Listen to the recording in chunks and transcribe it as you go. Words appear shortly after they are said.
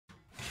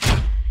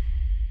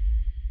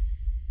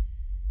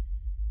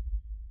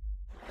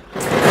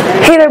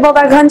Hey there,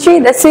 Bulldog Country.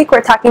 This week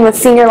we're talking with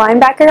senior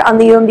linebacker on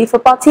the UMD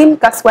football team,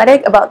 Gus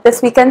Wedig, about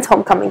this weekend's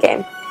homecoming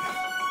game.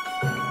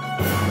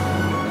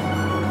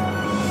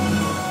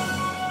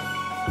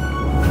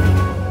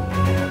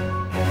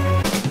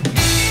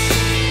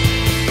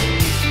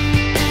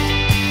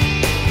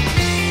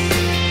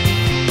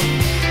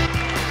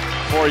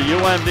 For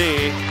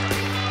UMD,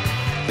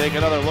 take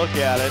another look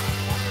at it.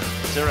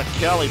 Sarah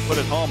Kelly put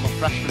it home, a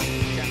freshman.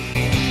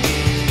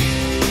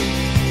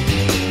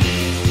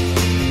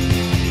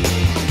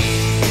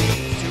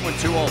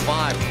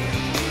 205.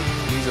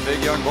 He's a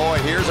big young boy.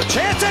 Here's a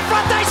chance in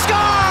front. They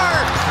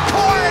score!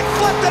 Corrin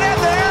flipped it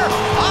in there.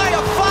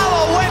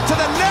 Iafallo went to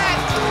the net.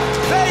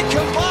 They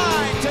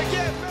combined to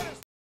give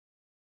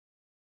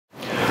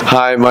Minnesota.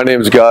 Hi, my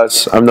name is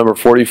Gus. I'm number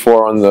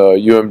 44 on the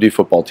UMD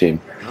football team.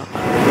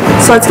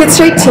 So let's get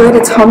straight to it.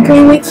 It's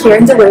homecoming week here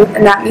in Duluth,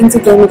 and that means a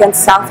game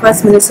against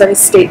Southwest Minnesota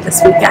State this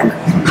weekend.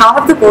 How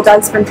have the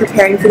Bulldogs been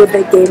preparing for the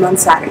big game on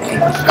Saturday?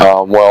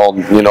 Well,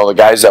 you know, the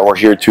guys that were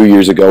here 2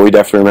 years ago, we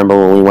definitely remember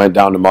when we went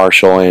down to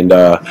Marshall, and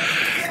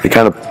they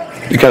kind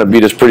of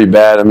beat us pretty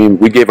bad. I mean,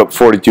 we gave up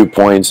 42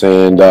 points,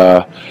 and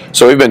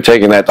so we've been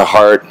taking that to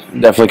heart.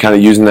 Definitely kind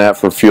of using that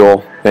for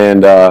fuel,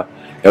 and yeah,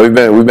 we've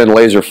been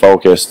laser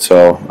focused.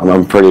 So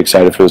I'm pretty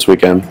excited for this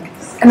weekend.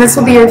 And this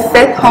will be your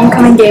 5th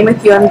homecoming game with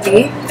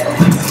UMD.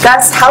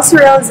 Gus, how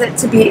surreal is it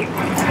to be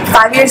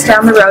 5 years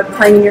down the road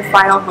playing in your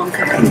final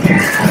homecoming?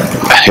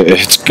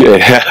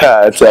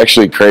 It's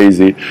actually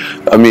crazy.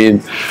 I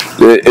mean,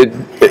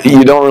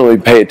 you don't really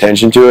pay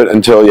attention to it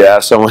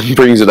until someone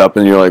brings it up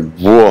and you're like,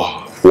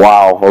 whoa,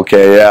 wow,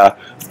 okay, yeah,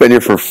 I've been here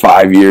for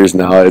 5 years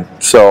now.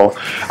 So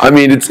I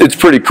mean, it's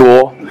pretty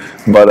cool.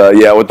 But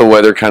yeah, with the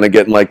weather kind of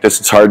getting like this,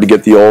 it's hard to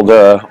get the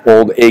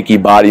old achy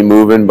body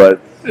moving.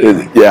 But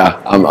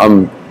yeah,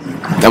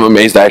 I'm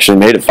amazed I actually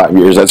made it 5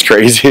 years. That's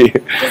crazy.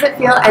 Does it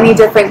feel any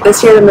different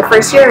this year than the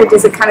first year, or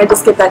does it kind of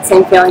just get that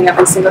same feeling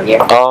every single year?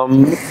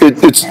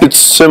 It's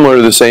similar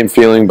to the same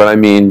feeling, but I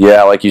mean,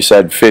 yeah, like you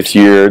said, 5th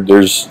year,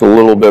 there's a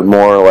little bit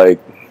more like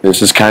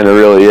this is kind of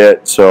really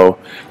it. So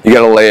you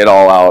got to lay it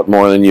all out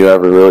more than you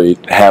ever really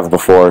have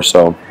before.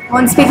 So. Well,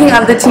 and speaking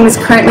of, the team is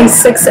currently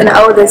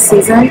 6-0 this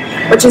season,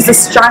 which is the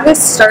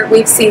strongest start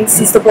we've seen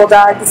since the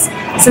Bulldogs,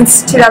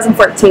 since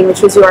 2014,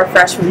 which was your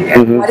freshman year.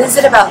 Mm-hmm. What is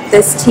it about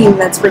this team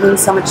that's bringing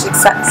so much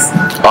success?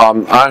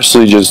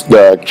 Honestly, just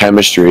the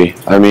chemistry.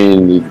 I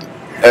mean,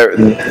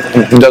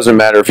 it doesn't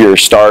matter if you're a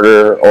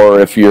starter or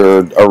if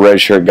you're a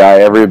redshirt guy.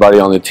 Everybody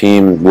on the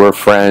team, we're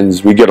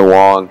friends. We get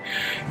along.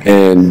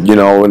 And, you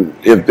know,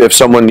 if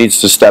someone needs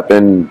to step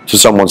into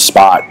someone's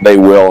spot, they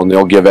will, and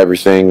they'll give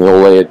everything. They'll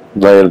lay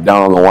it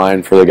down on the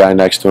line for the guy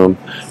next to them,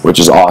 which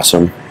is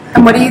awesome.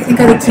 And what do you think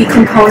are the key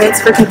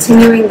components for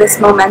continuing this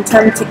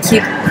momentum to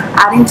keep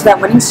adding to that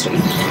winning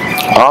streak?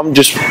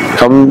 Just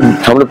come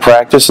to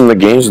practice in the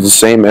games with the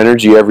same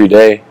energy every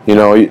day. You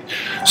know,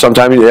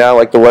 sometimes, yeah,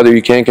 like the weather,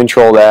 you can't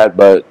control that,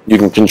 but you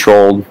can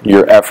control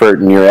your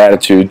effort and your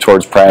attitude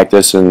towards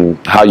practice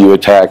and how you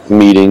attack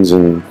meetings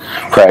and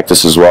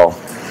practice as well.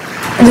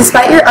 And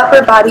despite your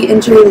upper body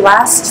injury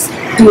last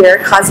year,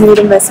 causing you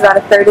to miss about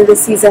a third of the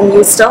season,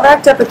 you still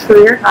racked up a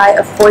career high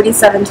of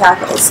 47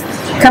 tackles,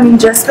 coming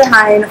just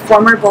behind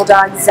former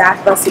Bulldog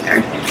Zach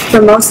Bussinger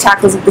for most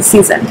tackles of the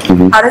season.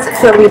 Mm-hmm. How does it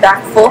feel to be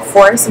back full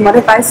force, and what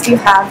advice do you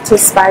have to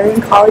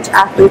aspiring college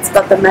athletes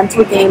about the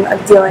mental game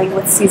of dealing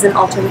with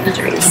season-altering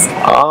injuries?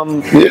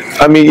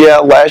 I mean, yeah,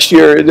 last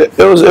year it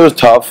was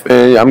tough,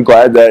 and I'm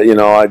glad that, you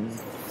know,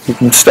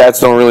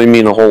 stats don't really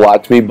mean a whole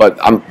lot to me, but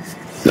I'm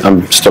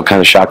still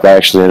kind of shocked I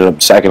actually ended up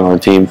second on the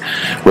team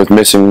with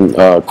missing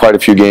quite a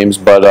few games.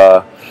 But,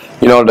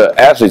 you know, the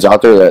athletes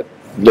out there that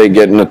they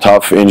get in a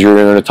tough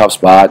injury or in a tough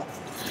spot,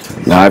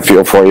 I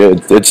feel for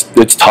you.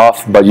 It's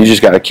tough, but you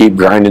just got to keep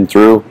grinding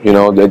through. You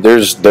know,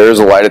 there's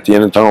a light at the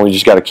end of the tunnel. You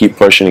just got to keep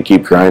pushing and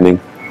keep grinding.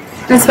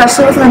 And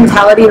especially with a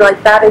mentality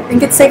like that, I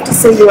think it's safe to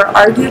say you are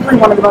arguably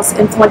one of the most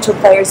influential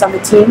players on the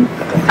team.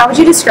 How would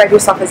you describe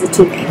yourself as a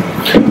teammate?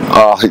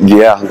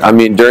 Yeah, I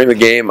mean, during the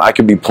game, I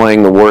could be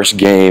playing the worst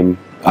game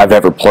I've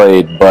ever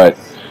played, but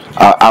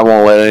I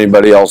won't let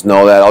anybody else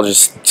know that. I'll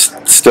just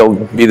still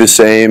be the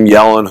same,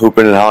 yelling,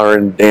 hooping and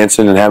hollering,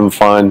 dancing and having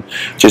fun,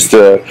 just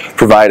to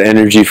provide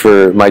energy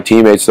for my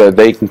teammates so that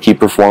they can keep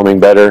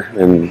performing better.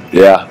 And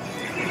yeah,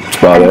 that's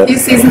about it. A few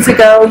seasons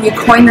ago, you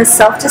coined the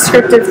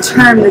self-descriptive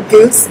term, the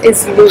goose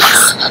is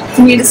loose.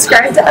 Can you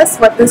describe to us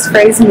what this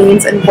phrase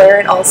means and where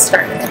it all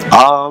started?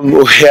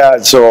 Yeah,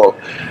 so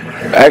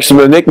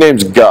actually, my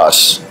nickname's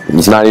Gus.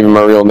 It's not even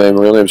my real name.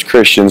 My real name's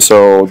Christian.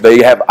 So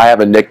I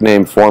have a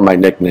nickname for my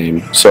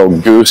nickname. So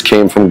Goose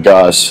came from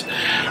Gus.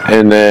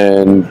 And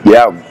then,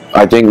 yeah,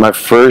 I think my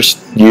first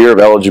year of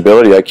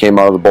eligibility, I came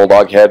out of the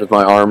Bulldog head with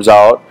my arms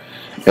out.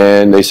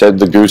 And they said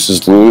the goose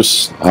is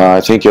loose.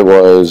 I think it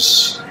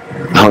was,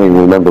 I don't even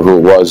remember who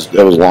it was.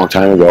 It was a long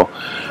time ago.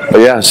 But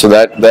yeah, so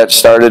that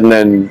started. And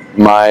then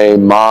my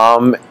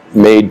mom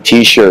made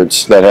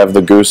T-shirts that have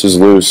the goose is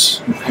loose,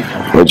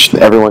 which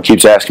everyone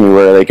keeps asking me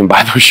where they can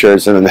buy those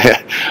shirts, and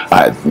then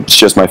it's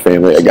just my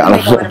family. I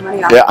got them.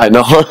 Yeah, I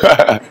know.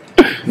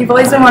 You've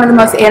always been one of the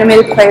most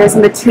animated players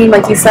in the team,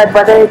 like you said,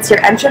 whether it's your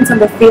entrance on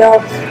the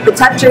field, the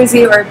tuck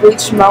jersey, or a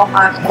bleached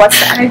mohawk. What's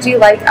the energy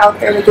like out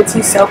there that gets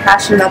you so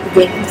passionate about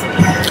the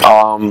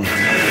game?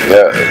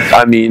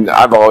 I mean,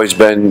 I've always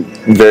been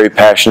very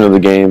passionate of the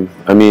game.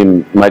 I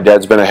mean, my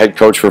dad's been a head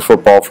coach for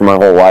football for my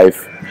whole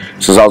life.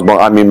 Since I was born,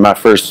 I mean, my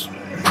first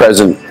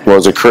present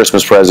was a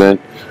Christmas present,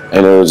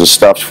 and it was a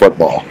stuffed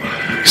football.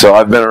 So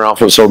I've been around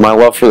so my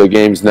love for the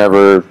game's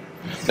never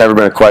been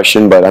a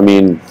question. But I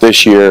mean,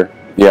 this year,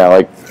 yeah,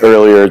 like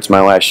earlier, it's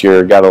my last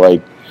year. Gotta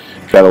lay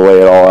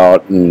it all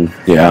out, and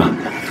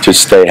yeah,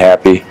 just stay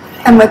happy.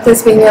 And with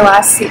this being your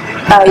last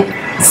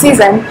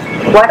season,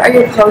 what are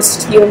your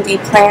post-UMD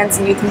plans,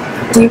 and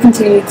do you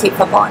continue to keep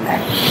football in there?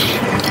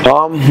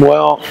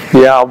 Well,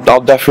 yeah,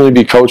 I'll definitely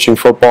be coaching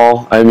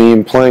football. I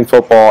mean, playing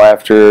football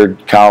after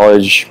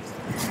college,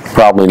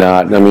 probably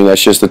not. I mean,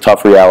 that's just the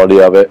tough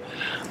reality of it.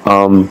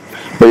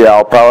 But yeah,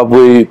 I'll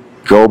probably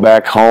go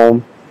back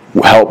home,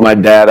 help my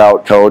dad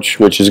out coach,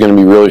 which is going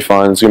to be really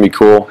fun. It's going to be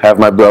cool. Have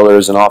my brother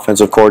as an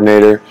offensive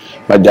coordinator,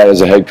 my dad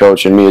as a head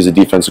coach, and me as a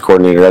defensive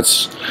coordinator.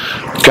 That's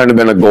kind of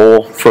been a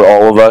goal for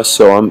all of us,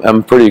 so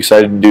I'm pretty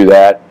excited to do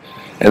that.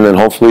 And then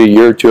hopefully a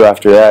year or two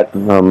after that,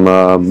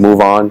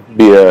 move on,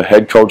 be a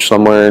head coach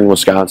somewhere in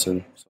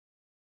Wisconsin.